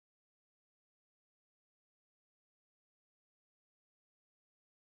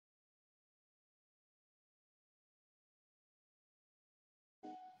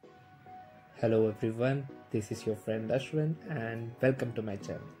Hello everyone, this is your friend Ashwin and welcome to my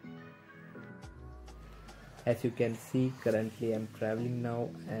channel. As you can see, currently I'm traveling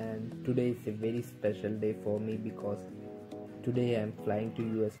now and today is a very special day for me because today I'm flying to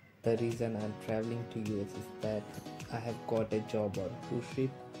US. The reason I'm traveling to US is that I have got a job on cruise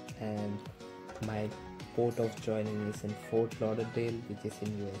ship and my port of joining is in Fort Lauderdale, which is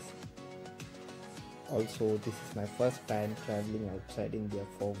in US. Also, this is my first time traveling outside India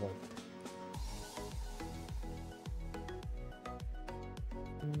for work.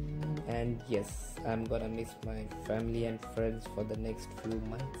 And yes, I'm gonna miss my family and friends for the next few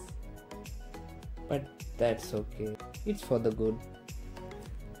months. But that's okay, it's for the good.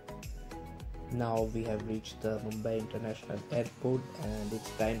 Now we have reached the Mumbai International Airport and it's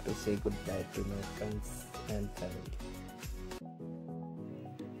time to say goodbye to my friends and family.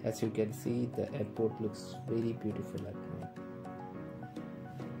 As you can see, the airport looks very beautiful at night.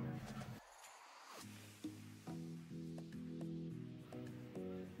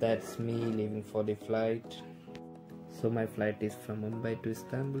 That's me leaving for the flight. So my flight is from Mumbai to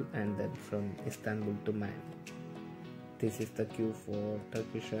Istanbul and then from Istanbul to Miami. This is the queue for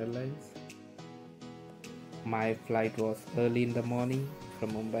Turkish Airlines. My flight was early in the morning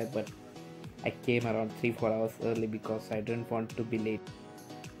from Mumbai, but I came around 3-4 hours early because I didn't want to be late.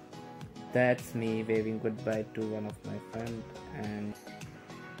 That's me waving goodbye to one of my friends, and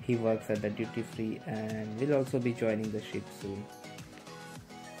he works at the duty free and will also be joining the ship soon.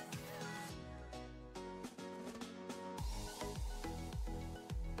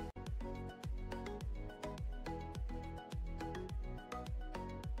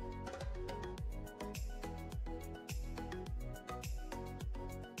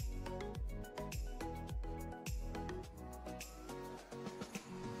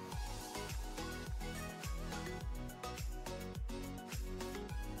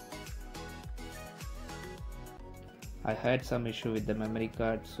 I had some issue with the memory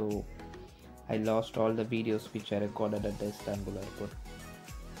card, so I lost all the videos which I recorded at the Istanbul airport.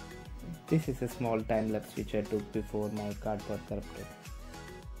 This is a small time lapse which I took before my card got corrupted.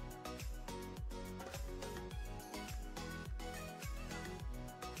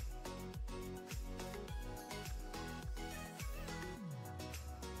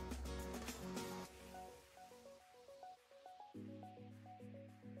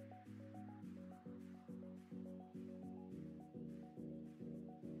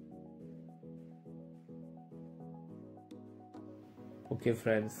 Okay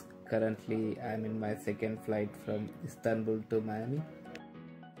friends, currently I am in my second flight from Istanbul to Miami.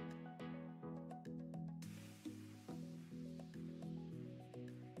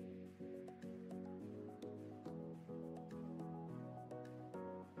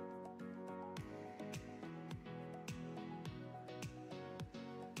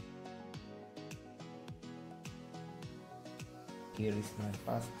 Here is my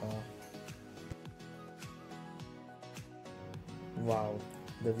passport. Wow,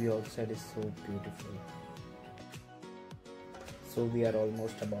 the view outside is so beautiful. So we are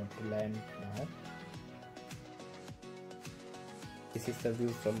almost about to land now. This is the view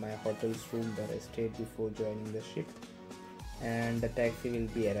from my hotel's room that I stayed before joining the ship, and the taxi will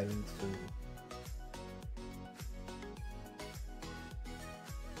be arriving soon.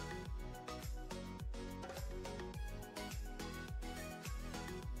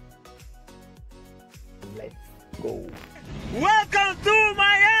 Let's go. Welcome to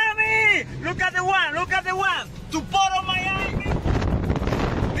Miami! Look at the one, look at the one! To Port of Miami!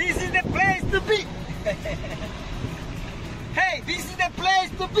 This is the place to be! Hey, this is the place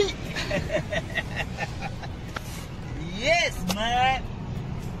to be! Yes, man!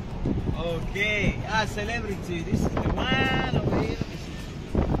 Okay, celebrity, this is the one over here.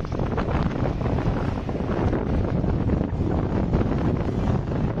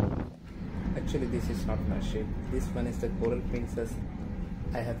 Actually, this is not my ship. This one is the Coral Princess.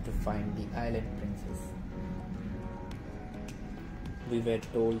 I have to find the Island Princess. We were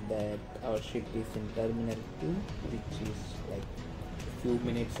told that our ship is in Terminal 2, which is like a few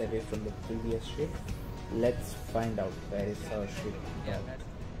minutes away from the previous ship. Let's find out where is our ship. Yeah, that's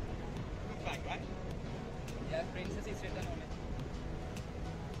right, right? Yeah, Princess is written on it.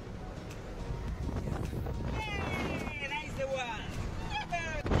 Hey, that's the one!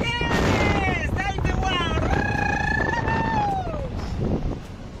 Yes, that's the one!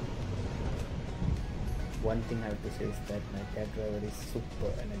 One thing I have to say is that my cab driver is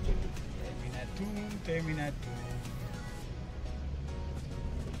super energetic. Terminal 2.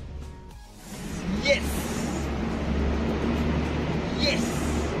 Yes! Yes!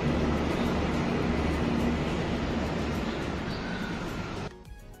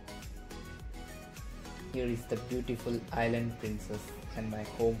 Here is the beautiful island princess and my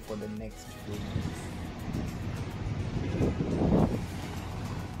home for the next few months.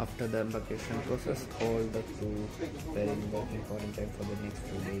 After the embarkation process, all the crew were in working quarantine for the next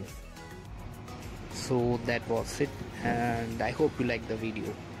 2 days. So that was it, and I hope you liked the video.